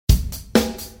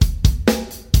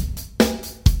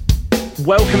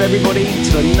Welcome everybody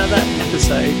to another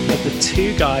episode of the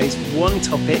Two Guys, One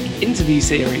Topic interview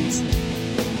series.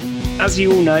 As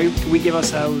you all know, we give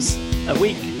ourselves a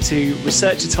week to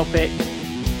research a topic,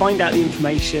 find out the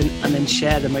information, and then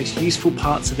share the most useful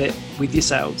parts of it with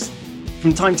yourselves.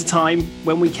 From time to time,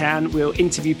 when we can, we'll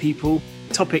interview people,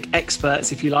 topic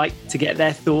experts, if you like, to get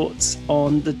their thoughts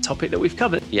on the topic that we've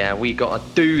covered. Yeah, we got a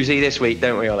doozy this week,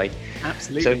 don't we, Ollie?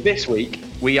 Absolutely. So this week,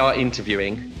 we are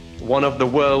interviewing one of the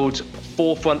world's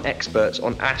forefront experts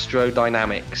on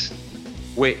astrodynamics,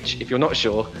 which, if you're not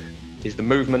sure, is the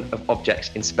movement of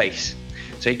objects in space.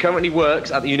 So he currently works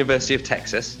at the University of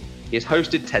Texas. He has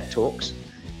hosted TED Talks.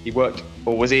 He worked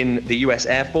or was in the US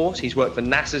Air Force. He's worked for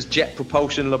NASA's Jet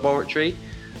Propulsion Laboratory.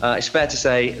 It's fair to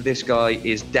say this guy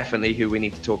is definitely who we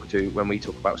need to talk to when we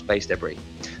talk about space debris.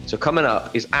 So coming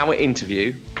up is our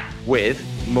interview with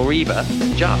Moriba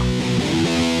Jah.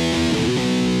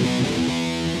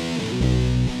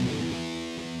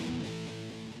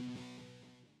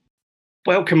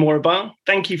 Welcome, Moriba.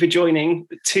 Thank you for joining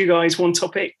the Two Guys, One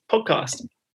Topic podcast.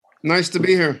 Nice to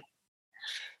be here.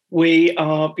 We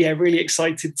are really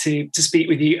excited to speak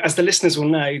with you. As the listeners will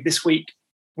know, this week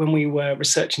when we were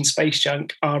researching space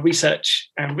junk, our research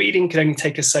and reading could only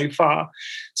take us so far.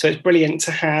 So it's brilliant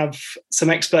to have some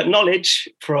expert knowledge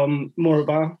from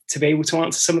Moriba to be able to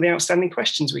answer some of the outstanding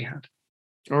questions we had.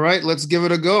 All right, let's give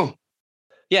it a go.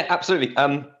 Yeah, absolutely.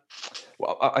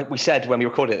 We said when we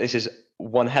recorded it, this is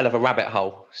one hell of a rabbit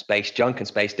hole, space junk and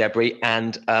space debris.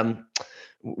 And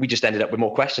we just ended up with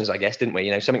more questions, I guess, didn't we? You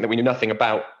know, something that we knew nothing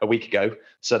about a week ago.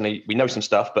 Suddenly we know some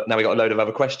stuff, but now we got a load of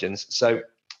other questions. So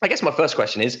I guess my first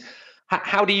question is,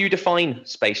 how do you define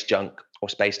space junk or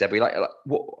space debris?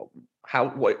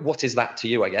 What is that to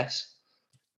you, I guess?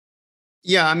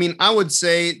 Yeah, I mean, I would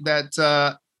say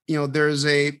that, there's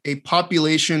a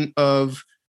population of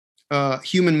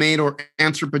human-made or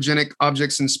anthropogenic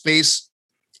objects in space.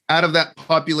 Out of that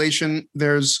population,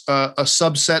 there's a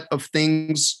subset of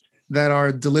things that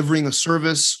are delivering a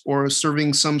service or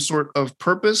serving some sort of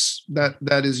purpose that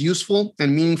is useful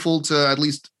and meaningful to at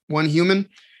least one human.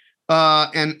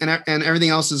 And everything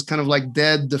else is kind of like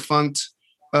dead, defunct,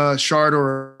 shard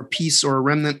or a piece or a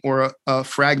remnant or a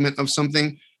fragment of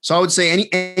something. So I would say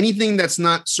anything that's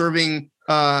not serving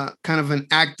kind of an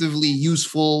actively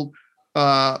useful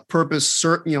purpose,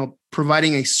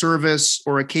 providing a service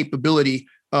or a capability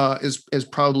is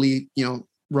probably,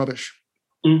 rubbish.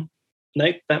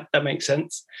 No, that makes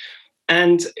sense.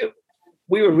 And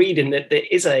we were reading that there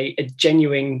is a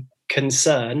genuine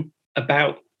concern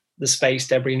about the space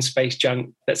debris and space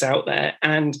junk that's out there.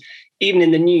 And even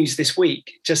in the news this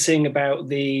week, just seeing about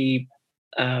the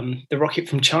rocket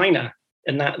from China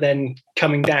and that then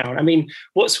coming down. I mean,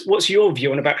 what's your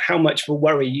view on about how much of a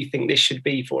worry you think this should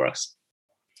be for us?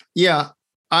 Yeah,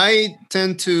 I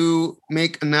tend to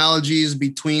make analogies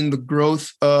between the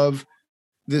growth of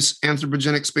this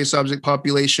anthropogenic space object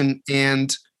population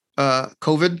and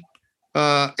COVID.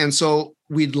 And so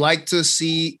we'd like to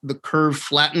see the curve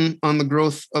flatten on the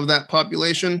growth of that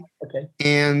population. Okay.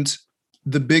 And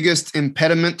the biggest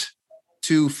impediment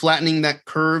to flattening that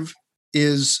curve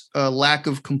is a lack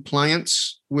of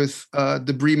compliance with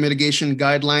debris mitigation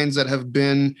guidelines that have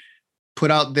been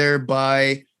put out there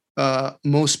by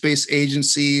most space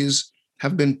agencies,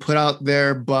 have been put out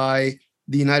there by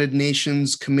the United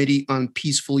Nations Committee on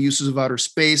Peaceful Uses of Outer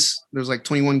Space. There's like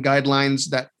 21 guidelines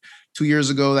that 2 years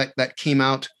ago that came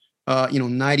out.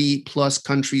 90 plus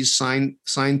countries signed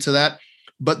to that.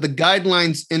 But the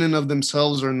guidelines in and of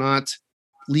themselves are not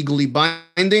legally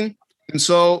binding. And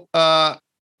so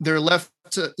they're left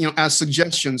to, as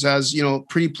suggestions, as,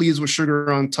 pretty please with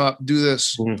sugar on top, do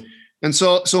this. Mm-hmm. And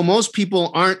so most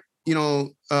people aren't,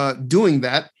 doing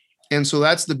that. And so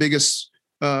that's the biggest,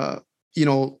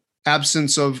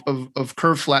 absence of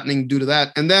curve flattening due to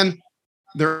that. And then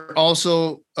there are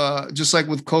also, just like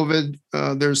with COVID,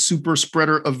 there's super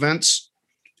spreader events.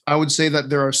 I would say that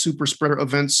there are super spreader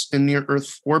events in near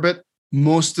Earth orbit.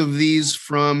 Most of these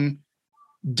from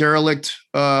derelict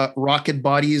rocket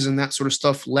bodies and that sort of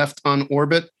stuff left on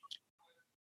orbit.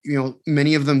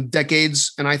 Many of them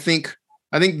decades. And I think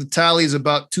the tally is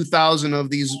about 2,000 of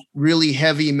these really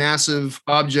heavy, massive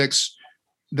objects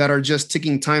that are just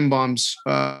ticking time bombs.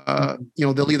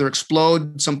 They'll either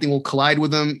explode, something will collide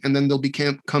with them, and then they'll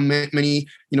become many,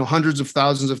 hundreds of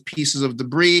thousands of pieces of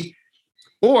debris.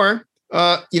 Or,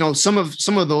 some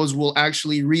of those will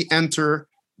actually re-enter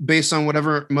based on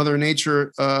whatever Mother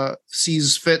Nature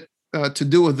sees fit to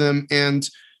do with them. And,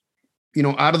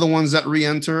 out of the ones that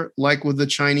re-enter, like with the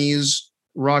Chinese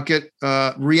rocket,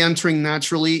 re-entering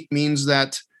naturally means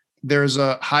that there's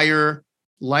a higher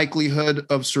likelihood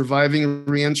of surviving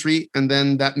reentry, and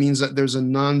then that means that there's a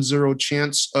non-zero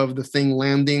chance of the thing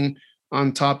landing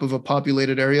on top of a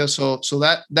populated area. So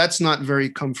that's not very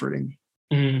comforting.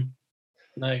 Mm.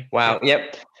 No. Wow.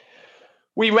 Yep.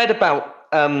 We read about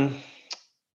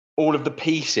all of the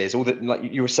pieces, all that, like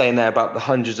you were saying there, about the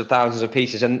hundreds of thousands of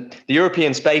pieces, and the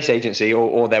European Space Agency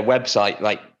or their website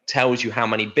like tells you how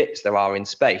many bits there are in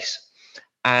space,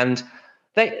 and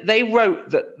they wrote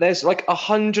that there's like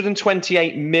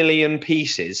 128 million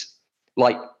pieces,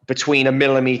 like between a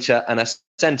millimeter and a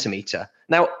centimeter.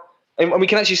 Now, and we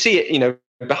can actually see it,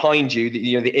 behind you,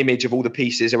 the image of all the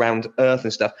pieces around Earth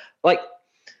and stuff. Like,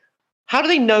 how do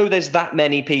they know there's that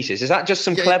many pieces? Is that just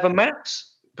some clever maths?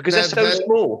 Because they're so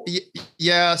small.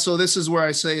 Yeah. So this is where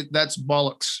I say that's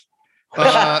bollocks.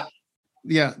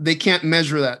 Yeah, they can't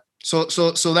measure that.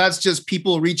 So that's just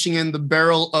people reaching in the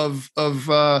barrel of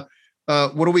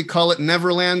what do we call it?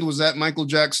 Neverland? Was that Michael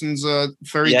Jackson's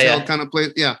fairy tale kind of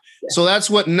place? Yeah. So that's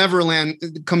what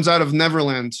Neverland comes out of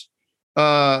Neverland.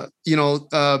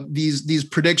 These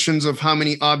predictions of how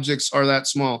many objects are that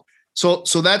small. So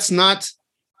that's not.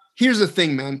 Here's the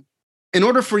thing, man. In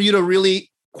order for you to really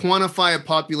quantify a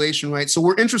population, right? So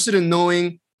we're interested in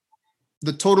knowing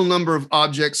the total number of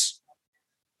objects,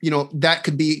 that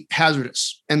could be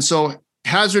hazardous. And so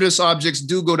hazardous objects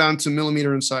do go down to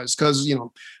millimeter in size because,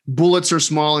 bullets are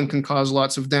small and can cause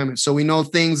lots of damage. So we know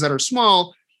things that are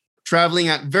small traveling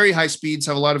at very high speeds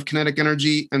have a lot of kinetic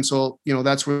energy. And so,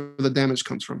 that's where the damage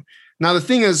comes from. Now, the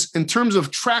thing is, in terms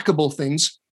of trackable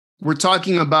things, we're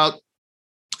talking about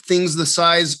things the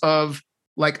size of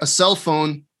like a cell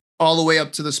phone all the way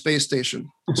up to the space station.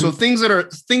 Mm-hmm. So things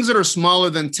that are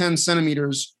smaller than 10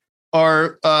 centimeters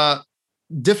are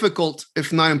difficult,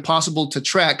 if not impossible, to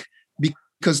track,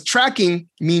 because tracking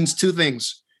means two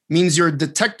things. Means you're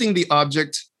detecting the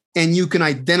object and you can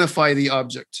identify the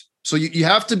object. So you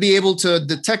have to be able to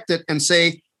detect it and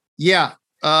say,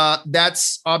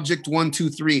 that's object 1, 2,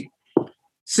 3.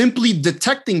 Simply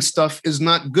detecting stuff is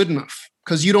not good enough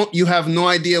because you have no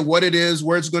idea what it is,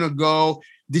 where it's going to go.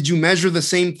 Did you measure the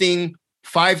same thing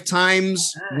 5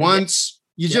 times once?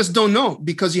 You just don't know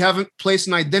because you haven't placed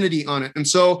an identity on it. And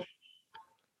so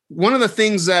one of the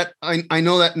things that I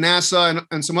know that NASA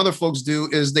and some other folks do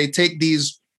is they take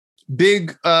these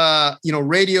big,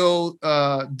 radio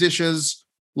dishes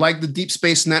like the Deep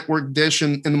Space Network dish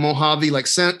in the Mojave, like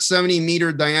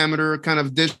 70-meter diameter kind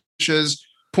of dishes,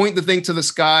 point the thing to the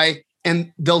sky,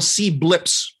 and they'll see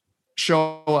blips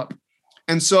show up.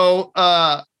 And so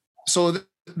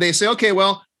they say, okay,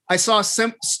 well, I saw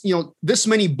this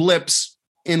many blips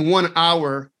in 1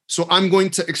 hour, so I'm going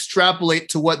to extrapolate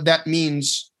to what that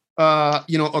means,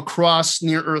 across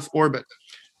near Earth orbit.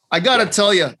 I got to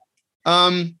tell you,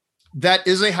 that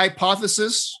is a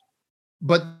hypothesis,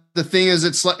 but the thing is,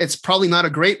 it's probably not a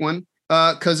great one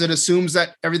because it assumes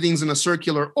that everything's in a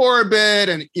circular orbit,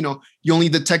 and you only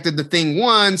detected the thing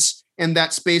once, and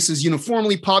that space is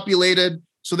uniformly populated.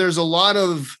 So there's a lot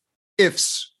of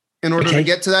ifs in order to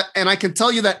get to that. And I can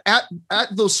tell you that at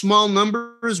those small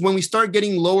numbers, when we start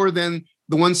getting lower than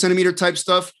the 1 centimeter type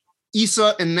stuff,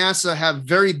 ESA and NASA have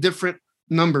very different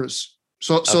numbers.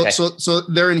 So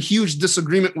they're in huge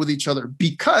disagreement with each other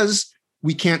because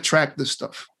we can't track this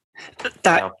stuff.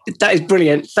 That is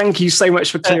brilliant. Thank you so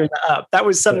much for clearing that up. That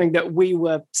was something that we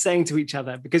were saying to each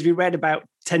other because we read about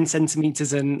 10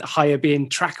 centimeters and higher being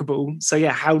trackable. So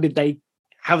how they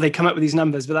come up with these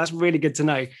numbers? But that's really good to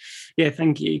know. Yeah,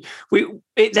 thank you.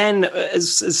 It then,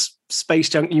 as space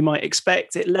junk you might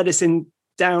expect, it led us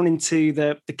down into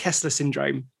the Kessler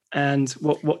syndrome and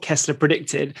what Kessler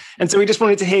predicted. And so we just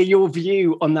wanted to hear your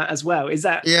view on that as well. Is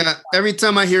that... Yeah, every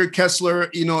time I hear Kessler,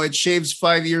 it shaves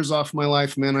 5 years off my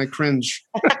life, man. I cringe.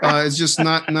 It's just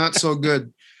not so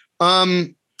good.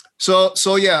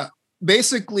 So yeah,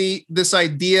 basically this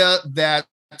idea that,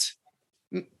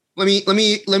 let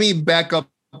me back up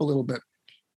a little bit.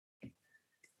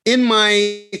 In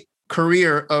my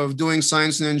career of doing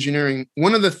science and engineering,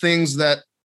 one of the things that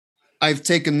I've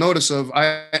taken notice of,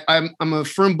 I'm a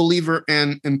firm believer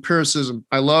in empiricism.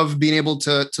 I love being able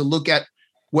to look at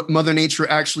what Mother Nature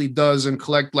actually does and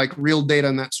collect like real data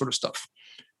and that sort of stuff.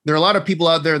 There are a lot of people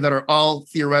out there that are all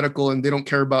theoretical and they don't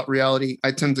care about reality.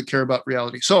 I tend to care about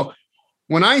reality. So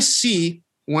when I see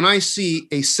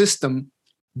a system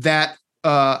that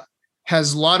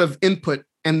has a lot of input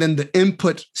and then the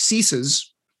input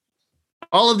ceases,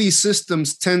 all of these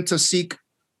systems tend to seek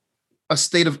a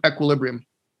state of equilibrium.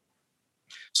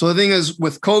 So the thing is,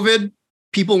 with COVID,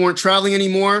 people weren't traveling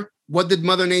anymore. What did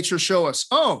Mother Nature show us?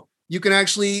 Oh, you can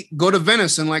actually go to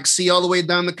Venice and like see all the way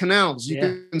down the canals.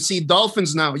 You can see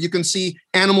dolphins now. You can see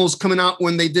animals coming out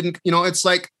when they didn't, it's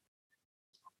like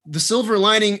the silver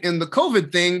lining in the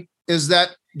COVID thing is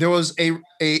that there was a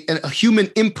human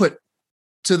input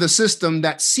to the system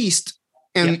that ceased,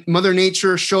 and Mother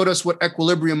Nature showed us what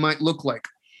equilibrium might look like.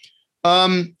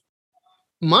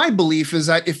 My belief is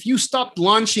that if you stopped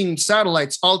launching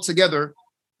satellites altogether,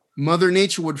 Mother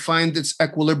Nature would find its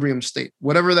equilibrium state,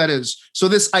 whatever that is. So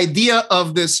this idea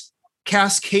of this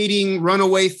cascading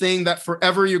runaway thing that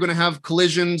forever you're going to have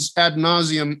collisions ad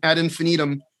nauseum, ad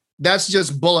infinitum, that's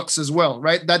just bullocks as well,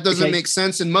 right? That doesn't make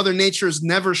sense. And Mother Nature has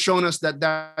never shown us that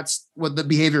that's what the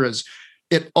behavior is.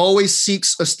 It always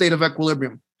seeks a state of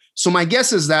equilibrium. So my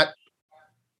guess is that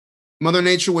Mother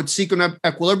Nature would seek an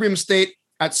equilibrium state.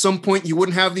 At some point, you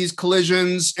wouldn't have these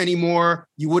collisions anymore.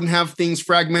 You wouldn't have things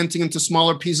fragmenting into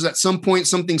smaller pieces. At some point,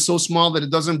 something so small that it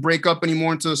doesn't break up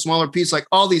anymore into a smaller piece, like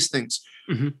all these things.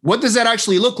 Mm-hmm. What does that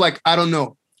actually look like? I don't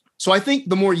know. So I think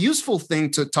the more useful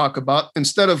thing to talk about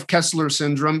instead of Kessler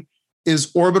syndrome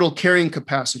is orbital carrying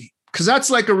capacity, because that's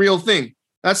like a real thing.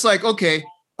 That's like, okay,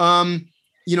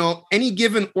 any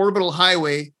given orbital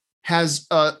highway has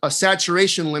a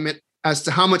saturation limit as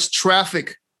to how much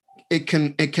traffic it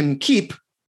can keep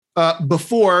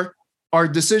before our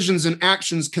decisions and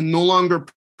actions can no longer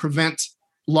prevent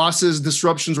losses,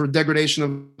 disruptions, or degradation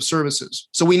of services.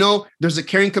 So we know there's a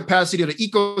carrying capacity to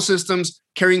ecosystems,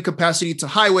 carrying capacity to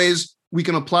highways. We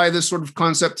can apply this sort of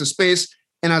concept to space.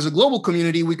 And as a global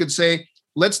community, we could say,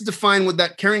 let's define what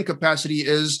that carrying capacity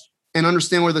is and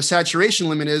understand where the saturation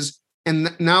limit is.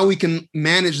 And now we can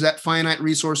manage that finite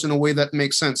resource in a way that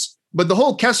makes sense. But the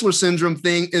whole Kessler syndrome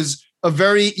thing is a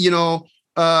very,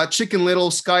 Chicken Little,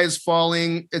 sky is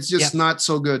falling. It's just not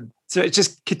so good. So it's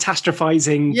just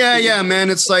catastrophizing. Yeah, man.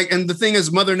 It's like, and the thing is,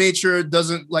 Mother Nature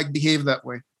doesn't like behave that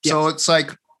way. Yes. So it's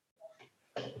like,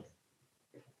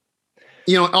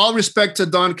 all respect to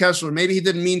Don Kessler. Maybe he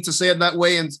didn't mean to say it that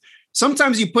way. And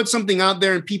sometimes you put something out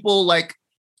there and people like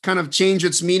kind of change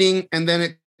its meaning, and then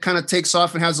it kind of takes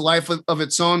off and has a life of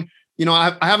its own.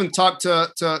 I haven't talked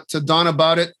to Don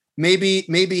about it. Maybe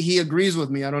he agrees with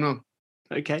me. I don't know.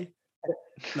 Okay.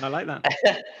 No, I like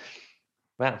that.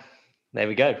 Well, there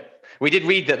we go. We did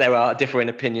read that there are differing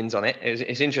opinions on it.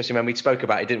 It's interesting when we spoke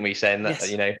about it, didn't we? Saying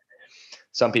that,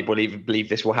 some people believe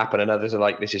this will happen and others are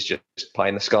like, this is just pie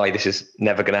in the sky. This is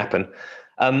never going to happen.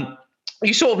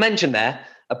 You sort of mentioned there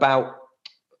about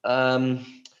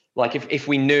like if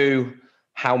we knew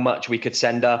how much we could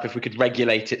send up, if we could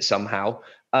regulate it somehow.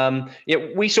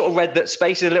 We sort of read that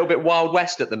space is a little bit Wild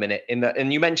West at the minute.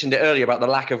 And you mentioned it earlier about the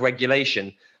lack of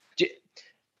regulation.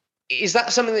 Is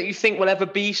that something that you think will ever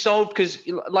be solved? Because,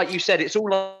 like you said, it's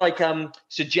all like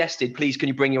suggested. Please, can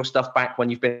you bring your stuff back when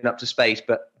you've been up to space?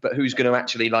 But who's going to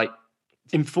actually like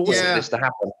enforce this to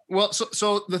happen? Well,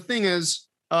 so the thing is,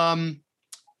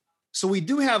 so we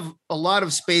do have a lot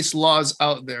of space laws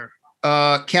out there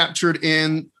captured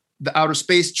in the Outer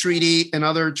Space Treaty and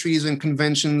other treaties and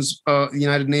conventions, the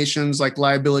United Nations, like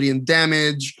liability and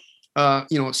damage,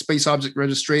 space object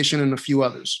registration, and a few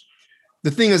others. The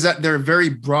thing is that they're very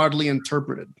broadly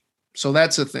interpreted. So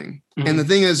that's a thing. Mm-hmm. And the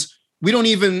thing is, we don't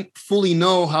even fully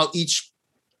know how each,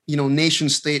 nation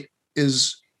state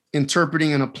is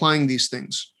interpreting and applying these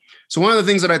things. So one of the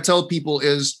things that I tell people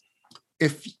is,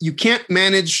 if you can't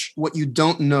manage what you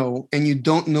don't know and you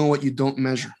don't know what you don't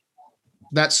measure,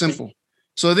 that's simple.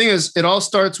 So the thing is, it all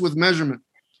starts with measurement.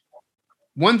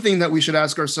 One thing that we should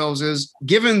ask ourselves is,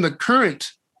 given the current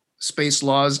space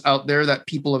laws out there that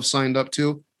people have signed up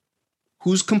to,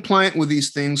 who's compliant with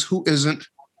these things, who isn't?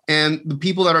 And the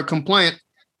people that are compliant,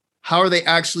 how are they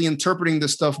actually interpreting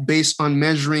this stuff based on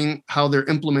measuring how they're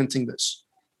implementing this?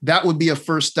 That would be a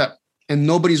first step. And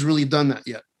nobody's really done that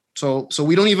yet. So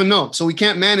we don't even know. So we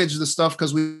can't manage the stuff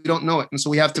because we don't know it. And so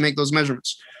we have to make those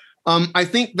measurements. I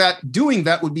think that doing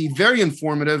that would be very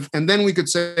informative. And then we could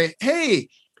say, hey,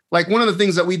 like one of the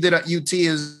things that we did at UT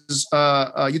is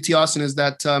UT Austin is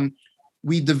that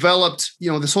we developed,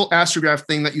 this whole astrograph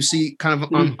thing that you see kind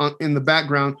of in the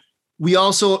background. We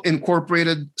also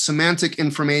incorporated semantic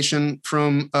information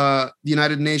from the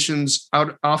United Nations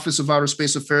Office of Outer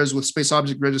Space Affairs with space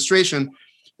object registration.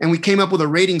 And we came up with a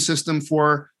rating system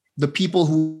for the people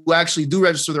who actually do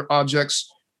register their objects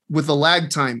with a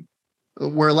lag time,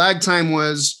 where lag time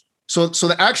was, so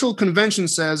the actual convention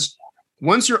says,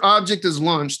 once your object is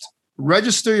launched,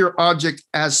 register your object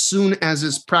as soon as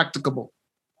is practicable.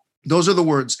 Those are the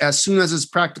words, as soon as is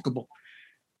practicable.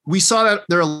 We saw that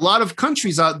there are a lot of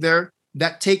countries out there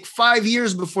that take 5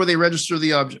 years before they register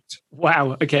the object.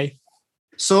 Wow. Okay.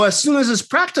 So as soon as is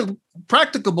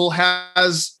practicable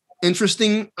has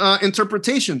interesting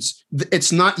interpretations.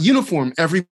 It's not uniform.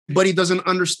 Everybody doesn't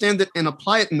understand it and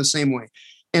apply it in the same way.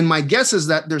 And my guess is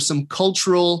that there's some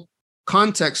cultural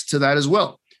context to that as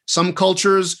well. Some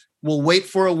cultures will wait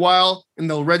for a while and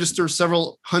they'll register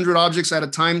several hundred objects at a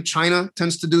time. China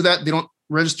tends to do that. They don't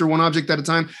register one object at a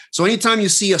time. So anytime you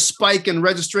see a spike in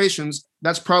registrations,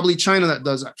 that's probably China that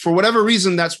does that. For whatever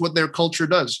reason, that's what their culture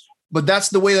does. But that's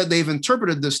the way that they've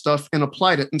interpreted this stuff and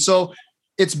applied it. And so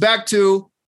it's back to,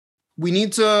 we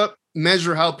need to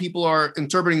measure how people are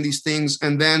interpreting these things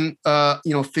and then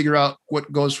figure out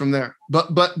what goes from there.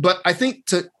 But I think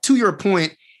to your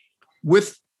point,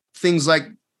 with things like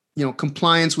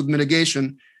compliance with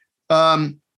mitigation,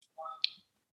 the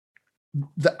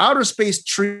Outer Space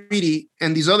Treaty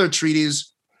and these other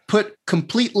treaties put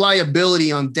complete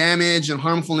liability on damage and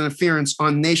harmful interference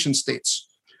on nation states.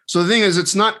 So the thing is,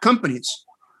 it's not companies.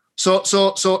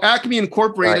 So Acme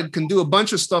Incorporated can do a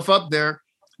bunch of stuff up there.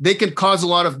 They can cause a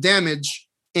lot of damage,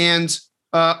 and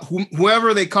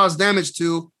whoever they cause damage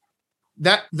to,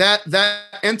 that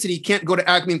entity can't go to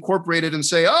Acme Incorporated and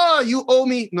say, "Oh, you owe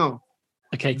me." No.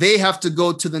 Okay. They have to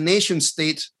go to the nation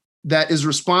state that is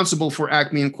responsible for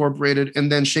Acme Incorporated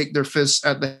and then shake their fists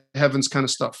at the heavens kind of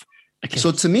stuff. Okay.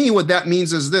 So to me, what that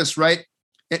means is this, right?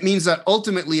 It means that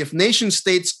ultimately, if nation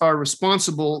states are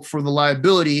responsible for the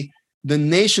liability, the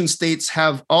nation states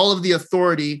have all of the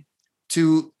authority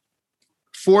to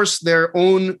force their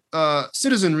own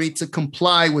citizenry to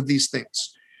comply with these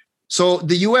things. So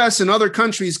the US and other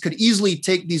countries could easily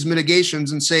take these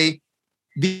mitigations and say,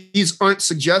 these aren't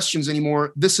suggestions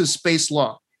anymore. This is space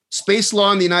law. Space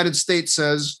law in the United States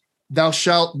says, thou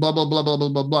shalt blah, blah, blah, blah, blah,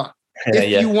 blah, blah.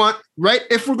 If you want, right?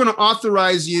 If we're going to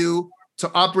authorize you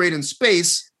to operate in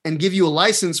space and give you a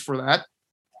license for that,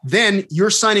 then you're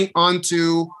signing on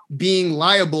to being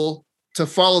liable to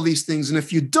follow these things. And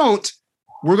if you don't,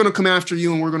 we're going to come after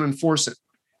you and we're going to enforce it.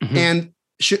 Mm-hmm.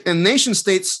 And nation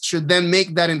states should then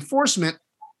make that enforcement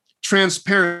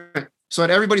transparent so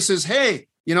that everybody says, hey,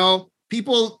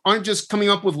 people aren't just coming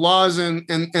up with laws and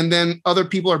then other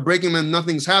people are breaking them and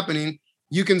nothing's happening.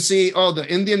 You can see, the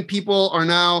Indian people are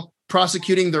now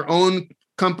prosecuting their own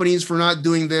companies for not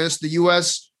doing this. The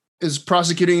US is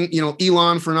prosecuting,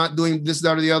 Elon for not doing this,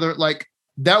 that, or the other. Like,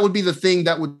 that would be the thing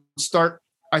that would start,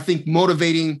 I think,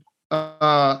 motivating,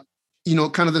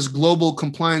 kind of this global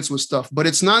compliance with stuff. But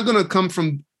it's not going to come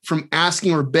from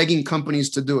asking or begging companies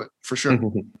to do it, for sure.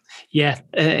 Yeah,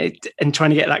 and trying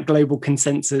to get that global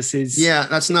consensus is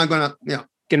that's not going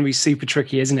to be super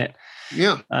tricky, isn't it?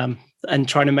 Yeah. And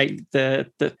trying to make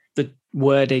the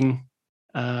wording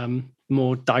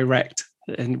more direct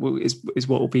and is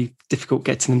what will be difficult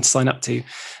getting them to sign up to.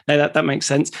 No, that makes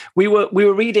sense. We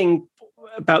were reading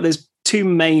about there's two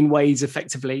main ways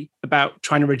effectively about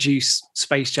trying to reduce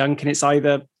space junk, and it's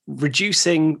either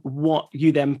reducing what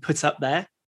you then put up there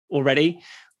already,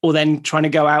 or then trying to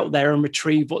go out there and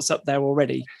retrieve what's up there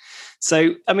already.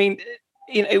 So, I mean,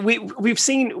 we've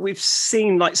seen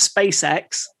like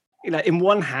SpaceX, in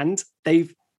one hand,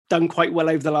 they've done quite well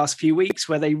over the last few weeks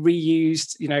where they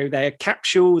reused, their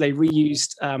capsule, they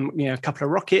reused, a couple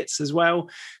of rockets as well,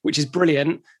 which is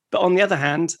brilliant. But on the other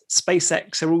hand,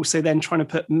 SpaceX are also then trying to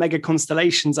put mega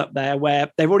constellations up there where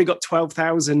they've already got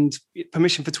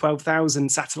permission for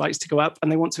 12,000 satellites to go up, and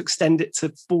they want to extend it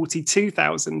to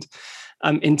 42,000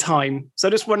 in time. So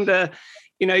I just wonder,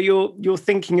 you're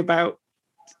thinking about,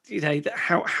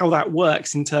 how that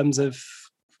works in terms of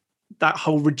that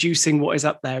whole reducing what is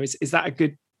up there. Is that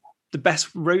the best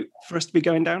route for us to be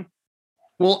going down?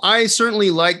 Well, I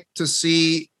certainly like to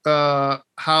see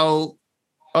how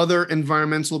other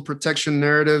environmental protection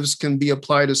narratives can be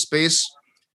applied to space.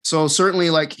 So certainly,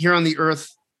 like here on the Earth,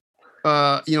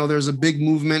 there's a big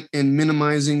movement in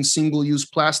minimizing single-use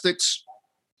plastics.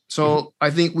 So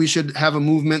I think we should have a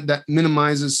movement that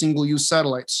minimizes single-use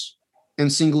satellites and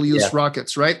single-use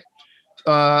rockets, right?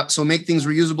 So make things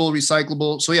reusable,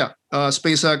 recyclable. So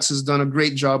SpaceX has done a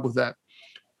great job with that.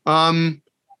 I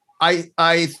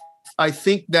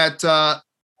think that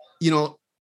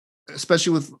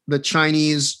especially with the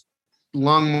Chinese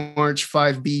Long March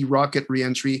 5B rocket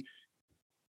reentry,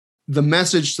 the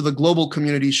message to the global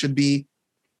community should be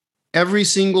every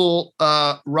single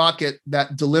rocket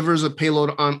that delivers a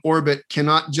payload on orbit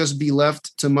cannot just be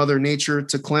left to Mother Nature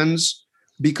to cleanse,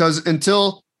 because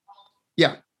that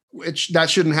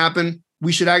shouldn't happen.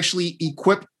 We should actually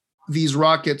equip these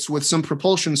rockets with some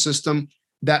propulsion system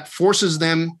that forces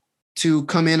them to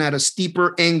come in at a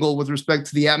steeper angle with respect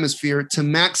to the atmosphere to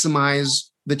maximize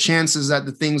the chances that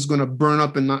the thing's going to burn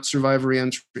up and not survive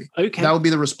re-entry. Okay. That would be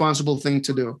the responsible thing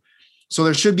to do. So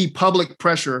there should be public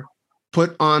pressure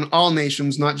put on all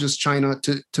nations, not just China,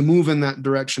 to move in that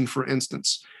direction, for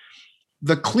instance.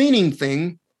 The cleaning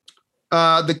thing,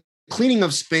 the cleaning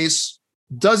of space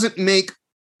doesn't make,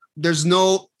 there's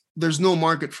no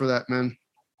market for that, man.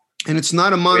 and it's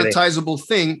not a monetizable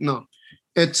thing. No,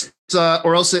 it's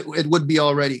or else it would be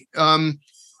already.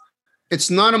 It's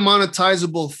not a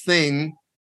monetizable thing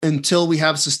until we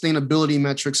have sustainability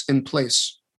metrics in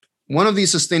place. One of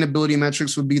these sustainability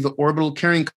metrics would be the orbital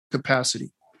carrying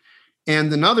capacity.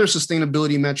 And another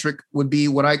sustainability metric would be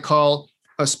what I call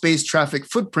a space traffic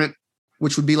footprint,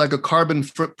 which would be like a carbon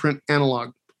footprint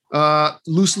analog,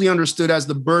 loosely understood as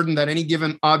the burden that any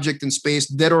given object in space,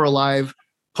 dead or alive,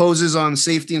 poses on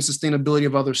safety and sustainability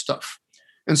of other stuff.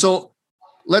 And so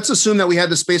let's assume that we had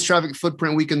the space traffic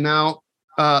footprint. We can now,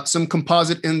 some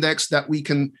composite index that we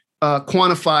can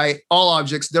quantify all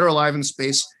objects that are alive in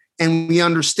space. And we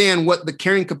understand what the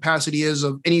carrying capacity is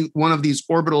of any one of these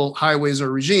orbital highways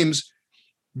or regimes.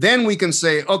 Then we can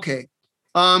say, okay,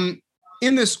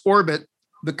 in this orbit,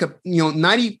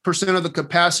 90% of the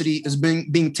capacity is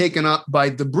being taken up by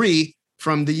debris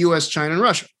from the US, China, and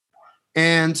Russia.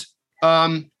 And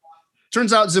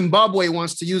turns out Zimbabwe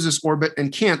wants to use this orbit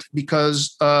and can't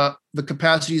because the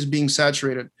capacity is being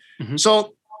saturated. Mm-hmm.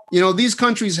 So, these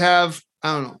countries have,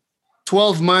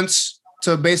 12 months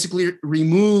to basically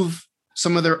remove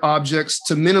some of their objects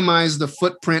to minimize the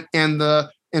footprint and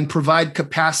provide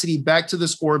capacity back to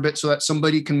this orbit so that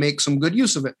somebody can make some good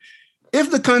use of it. If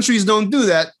the countries don't do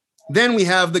that, then we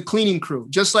have the cleaning crew.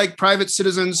 Just like private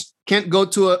citizens can't go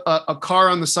to a car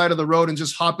on the side of the road and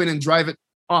just hop in and drive it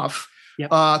off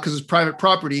because it's private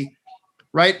property,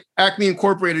 right? Acme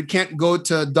Incorporated can't go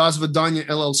to Das Vidania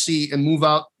LLC and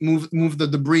move the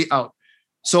debris out.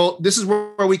 So this is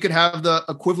where we could have the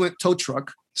equivalent tow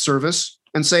truck service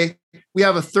and say we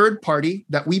have a third party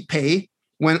that we pay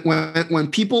when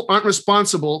people aren't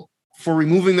responsible for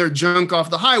removing their junk off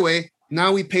the highway.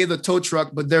 Now we pay the tow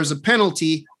truck, but there's a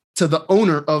penalty to the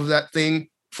owner of that thing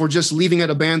for just leaving it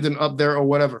abandoned up there or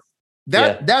whatever.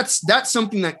 That's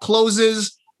something that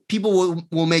closes. People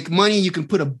will make money. You can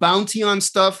put a bounty on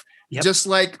stuff, just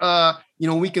like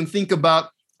we can think about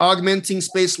augmenting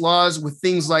space laws with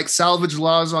things like salvage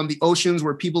laws on the oceans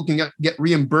where people can get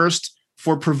reimbursed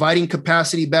for providing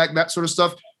capacity back, that sort of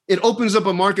stuff. It opens up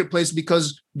a marketplace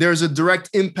because there's a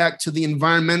direct impact to the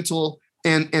environmental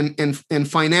and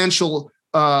financial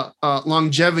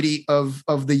longevity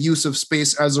of the use of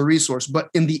space as a resource. But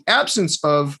in the absence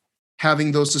of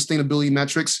having those sustainability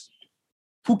metrics,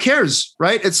 who cares,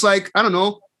 right? It's like, I don't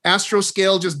know,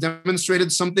 Astroscale just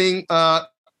demonstrated something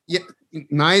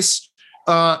nice.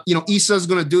 ESA is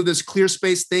going to do this clear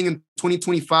space thing in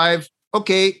 2025.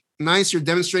 Okay, nice. You're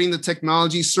demonstrating the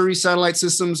technology. Surrey Satellite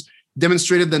Systems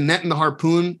demonstrated the net and the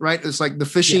harpoon, right? It's like the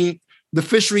fishing, the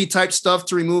fishery type stuff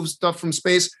to remove stuff from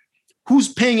space.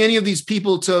 Who's paying any of these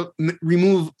people to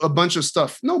remove a bunch of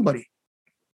stuff? Nobody.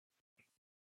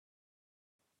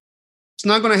 It's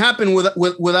not going to happen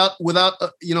without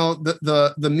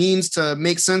the means to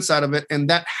make sense out of it, and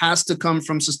that has to come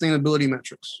from sustainability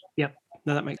metrics. Yep,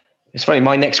 no, that makes. It's funny.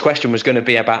 My next question was going to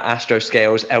be about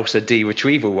Astroscale's ELSA D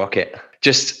retrieval rocket.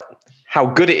 Just how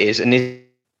good it is, and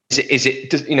is it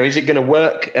going to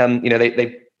work?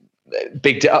 They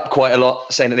bigged it up quite a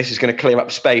lot, saying that this is going to clear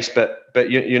up space, but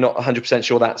you're not 100%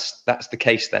 sure that's the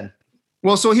case then.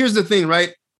 Well, so here's the thing,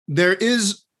 right?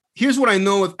 Here's what I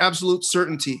know with absolute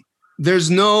certainty. There's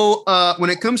no when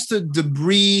it comes to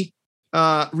debris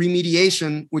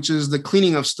remediation, which is the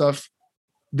cleaning of stuff.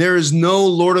 There is no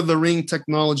Lord of the Ring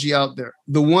technology out there.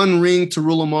 The one ring to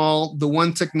rule them all, the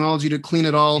one technology to clean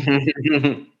it all.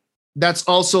 That's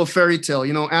also a fairy tale.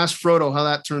 Ask Frodo how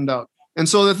that turned out. And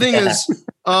so the thing is,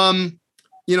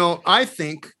 I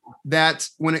think that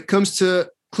when it comes to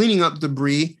cleaning up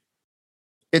debris,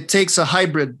 it takes a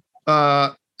hybrid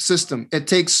system. It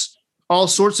takes all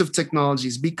sorts of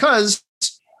technologies because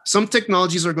some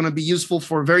technologies are going to be useful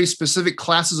for very specific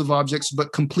classes of objects,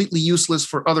 but completely useless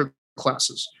for other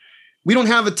classes. We don't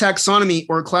have a taxonomy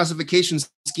or a classification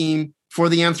scheme for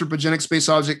the anthropogenic space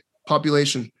object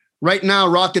population. Right now,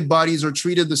 rocket bodies are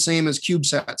treated the same as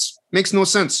CubeSats. Makes no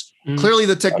sense. Clearly,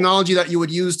 the technology that you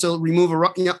would use to remove a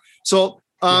rocket. Yeah. So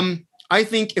I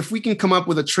think if we can come up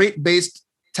with a trait-based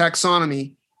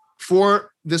taxonomy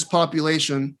for this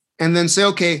population and then say,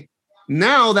 okay,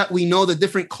 now that we know the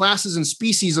different classes and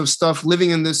species of stuff living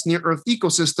in this near-Earth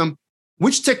ecosystem,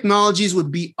 which technologies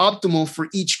would be optimal for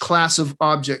each class of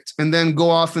object, and then go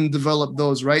off and develop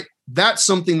those, right? That's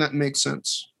something that makes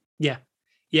sense. Yeah,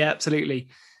 absolutely.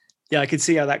 Yeah, I could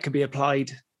see how that could be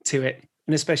applied to it.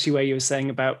 And especially where you were saying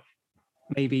about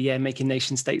maybe, making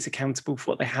nation states accountable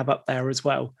for what they have up there as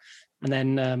well. And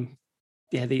then,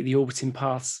 the orbiting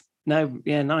paths. No,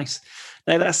 yeah, nice.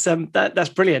 No, that's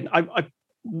brilliant. I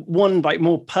one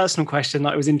more personal question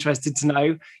that I was interested to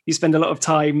know. You spend a lot of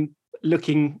time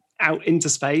looking out into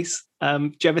space.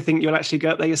 Do you ever think you'll actually go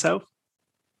up there yourself?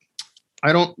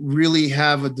 I don't really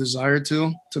have a desire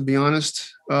to be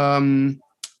honest. If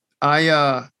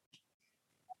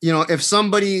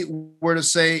somebody were to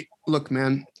say, look,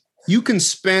 man, you can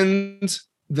spend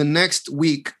the next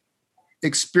week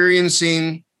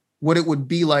experiencing what it would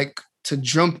be like to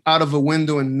jump out of a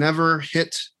window and never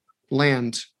hit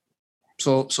land.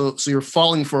 So you're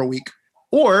falling for a week,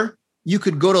 or you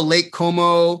could go to Lake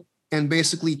Como and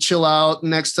basically chill out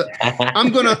next to.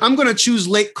 I'm gonna choose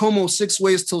Lake Como 6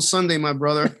 ways till Sunday, my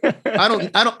brother. I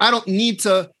don't need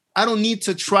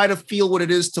to try to feel what it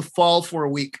is to fall for a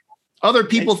week. Other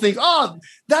people think, oh,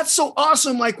 that's so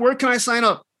awesome. Like, where can I sign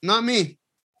up? Not me.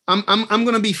 I'm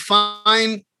gonna be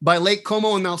fine by Lake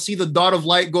Como, and I'll see the dot of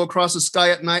light go across the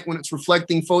sky at night when it's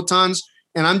reflecting photons.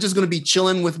 And I'm just going to be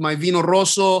chilling with my vino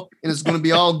rosso, and it's going to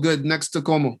be all good next to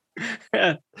Como.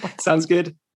 Sounds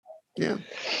good. Yeah.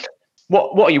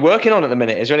 What are you working on at the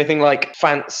minute? Is there anything like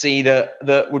fancy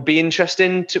that would be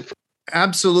interesting to?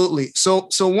 Absolutely. So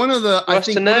one of the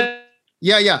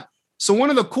So one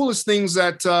of the coolest things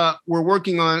that we're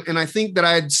working on, and I think that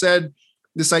I had said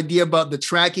this idea about the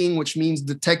tracking, which means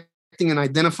detecting and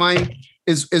identifying,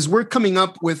 is we're coming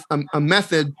up with a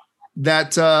method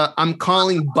that I'm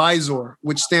calling BISOR,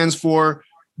 which stands for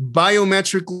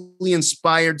Biometrically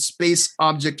Inspired Space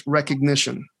Object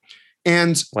Recognition.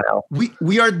 And wow.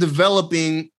 we are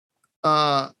developing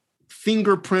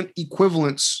fingerprint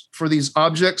equivalents for these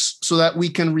objects so that we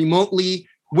can remotely,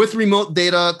 with remote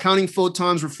data, counting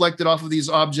photons reflected off of these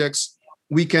objects,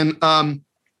 we can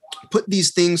put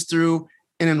these things through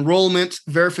an enrollment,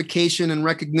 verification, and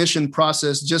recognition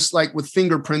process, just like with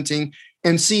fingerprinting,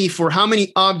 and see for how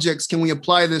many objects can we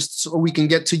apply this so we can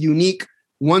get to unique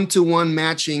one-to-one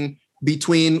matching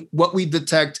between what we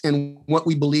detect and what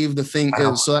we believe the thing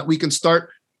is, so that we can start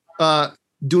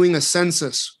doing a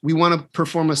census. We want to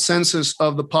perform a census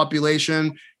of the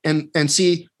population and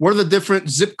see what are the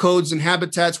different zip codes and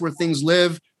habitats where things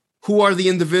live. Who are the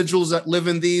individuals that live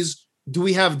in these? Do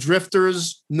we have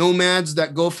drifters, nomads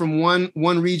that go from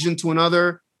one region to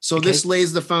another? So this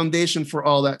lays the foundation for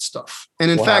all that stuff.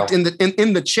 And in fact, in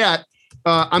the chat,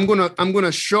 I'm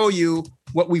gonna show you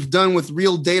what we've done with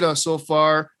real data so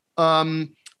far,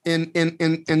 in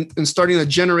starting to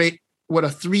generate what a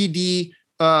 3D,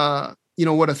 a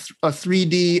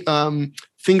 3D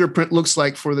fingerprint looks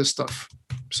like for this stuff.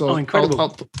 So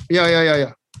incredible!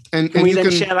 Yeah. And can we you then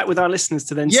share that with our listeners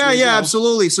to then?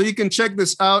 Absolutely. So you can check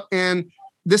this out, and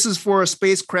this is for a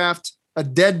spacecraft, a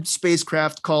dead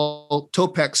spacecraft called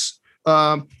Topex,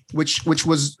 which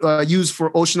was used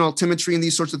for ocean altimetry and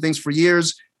these sorts of things for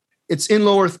years. It's in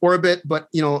low Earth orbit, but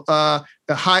a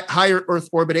higher Earth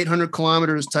orbit, 800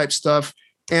 kilometers type stuff.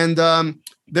 And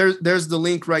there's the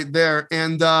link right there.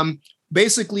 And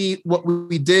basically, what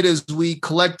we did is we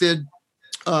collected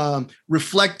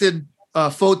reflected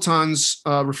photons,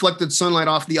 reflected sunlight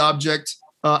off the object,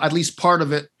 at least part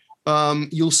of it.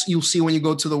 You'll see when you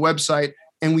go to the website.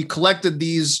 And we collected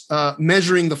these,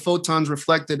 measuring the photons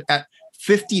reflected at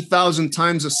 50,000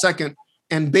 times a second.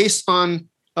 And based on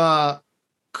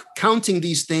counting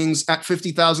these things at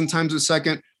 50,000 times a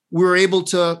second, we were able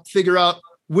to figure out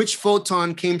which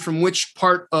photon came from which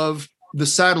part of the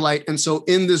satellite. And so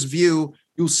in this view,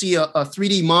 you'll see a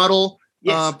 3D model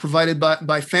provided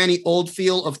by Fanny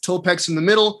Oldfield of Topex in the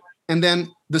middle. And then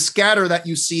the scatter that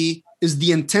you see is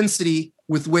the intensity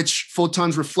with which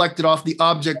photons reflected off the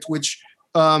object, which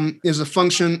is a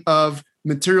function of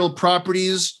material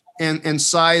properties and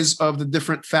size of the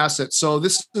different facets. So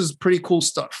this is pretty cool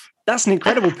stuff. That's an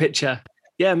incredible picture.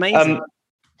 Yeah, amazing.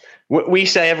 We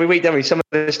say every week, don't we? Some of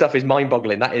this stuff is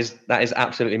mind-boggling. That is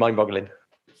absolutely mind-boggling.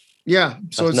 Yeah,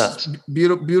 so that's it's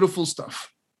beautiful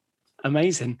stuff.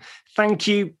 Amazing. Thank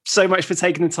you so much for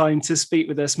taking the time to speak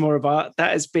with us, Moriba.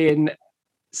 That has been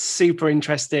super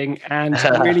interesting and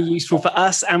really useful for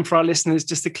us and for our listeners,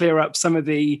 just to clear up some of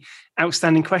the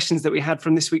outstanding questions that we had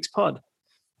from this week's pod.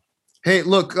 Hey,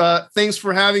 look, thanks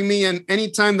for having me. And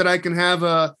anytime that I can have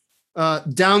a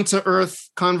down-to-earth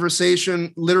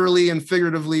conversation, literally and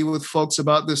figuratively, with folks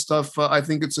about this stuff, I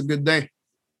think it's a good day.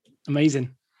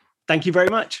 Amazing. Thank you very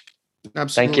much.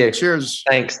 Absolutely. Thank you. Cheers.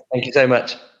 Thanks. Thank you so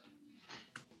much.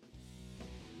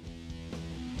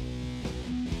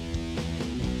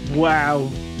 Wow,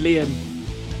 Liam.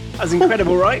 That's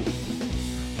incredible, right?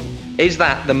 Is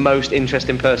that the most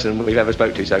interesting person we've ever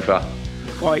spoke to so far?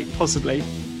 Quite possibly.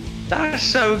 That's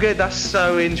so good. That's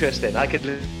so interesting. I could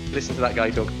listen to that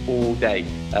guy talk all day,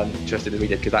 interested as we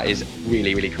did, because that is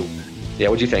really, really cool. Yeah,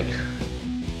 what do you think?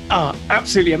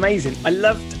 Absolutely amazing. I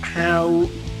loved how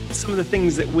some of the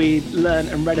things that we learned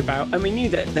and read about, and we knew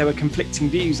that there were conflicting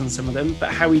views on some of them,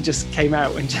 but how he just came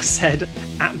out and just said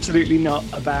absolutely not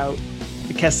about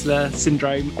the Kessler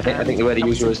syndrome. I think the word he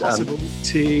used was impossible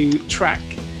to track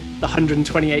the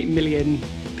 128 million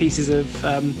pieces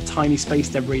of tiny space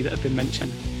debris that have been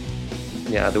mentioned.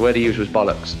 Yeah, the word he used was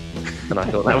bollocks, and I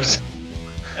thought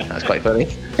that's quite funny.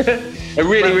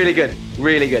 Really good,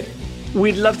 really good.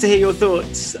 We'd love to hear your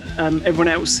thoughts, everyone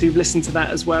else who've listened to that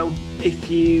as well. If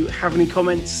you have any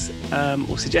comments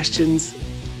or suggestions,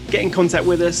 get in contact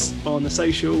with us on the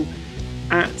social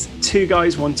at 2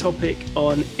 Guys 1 Topic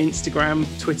on Instagram,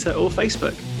 Twitter or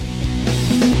Facebook.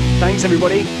 Thanks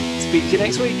everybody. Speak to you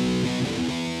next week.